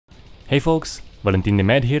Hey folks, Valentin the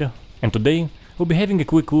Mad here, and today we'll be having a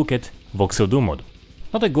quick look at Voxel Doom mod.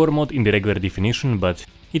 Not a gore mod in the regular definition, but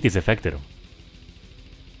it is a factor.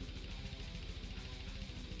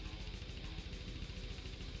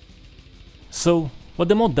 So, what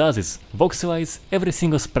the mod does is voxelize every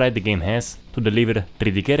single sprite the game has to deliver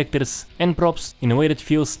 3D characters and props in a way that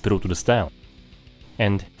feels true to the style.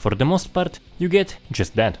 And for the most part, you get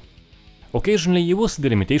just that. Occasionally you will see the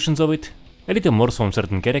limitations of it, a little more so on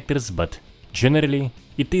certain characters, but generally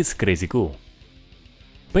it is crazy cool.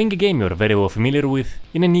 Playing a game you're very well familiar with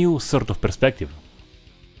in a new sort of perspective.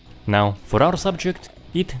 Now, for our subject,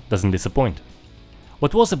 it doesn't disappoint.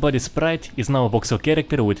 What was a body sprite is now a voxel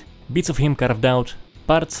character with bits of him carved out,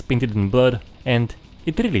 parts painted in blood, and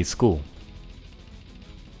it really is cool.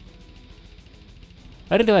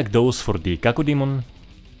 I really like those for the Kaku demon,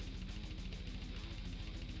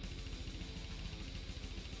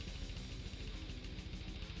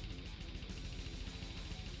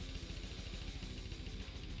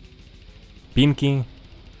 Pinky,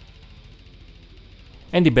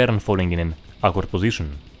 and the Baron falling in an awkward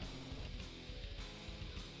position.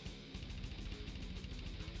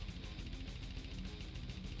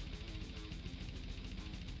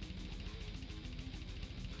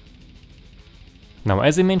 Now,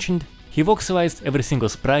 as I mentioned, he voxelized every single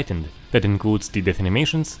sprite, and that includes the death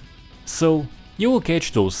animations, so you will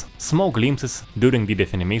catch those small glimpses during the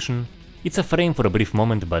death animation. It's a frame for a brief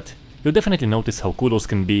moment, but you'll definitely notice how cool those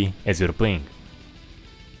can be as you're playing.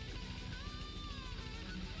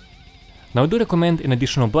 Now I do recommend an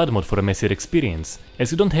additional blood mod for a messier experience,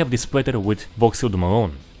 as you don't have this splatter with Voxel Doom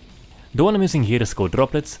alone. The one I'm using here is called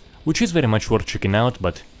Droplets, which is very much worth checking out,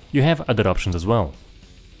 but you have other options as well.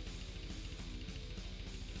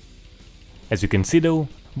 As you can see though,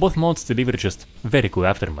 both mods deliver just very cool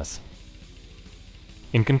aftermath.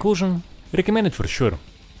 In conclusion, recommend it for sure.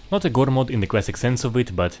 Not a gore mod in the classic sense of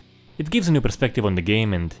it, but it gives a new perspective on the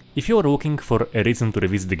game, and if you are looking for a reason to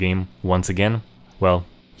revisit the game once again, well,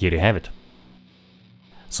 here you have it.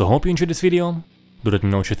 So hope you enjoyed this video, do let me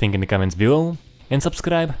know what you think in the comments below, and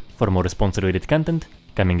subscribe for more response related content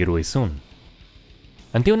coming your way soon.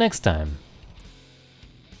 Until next time.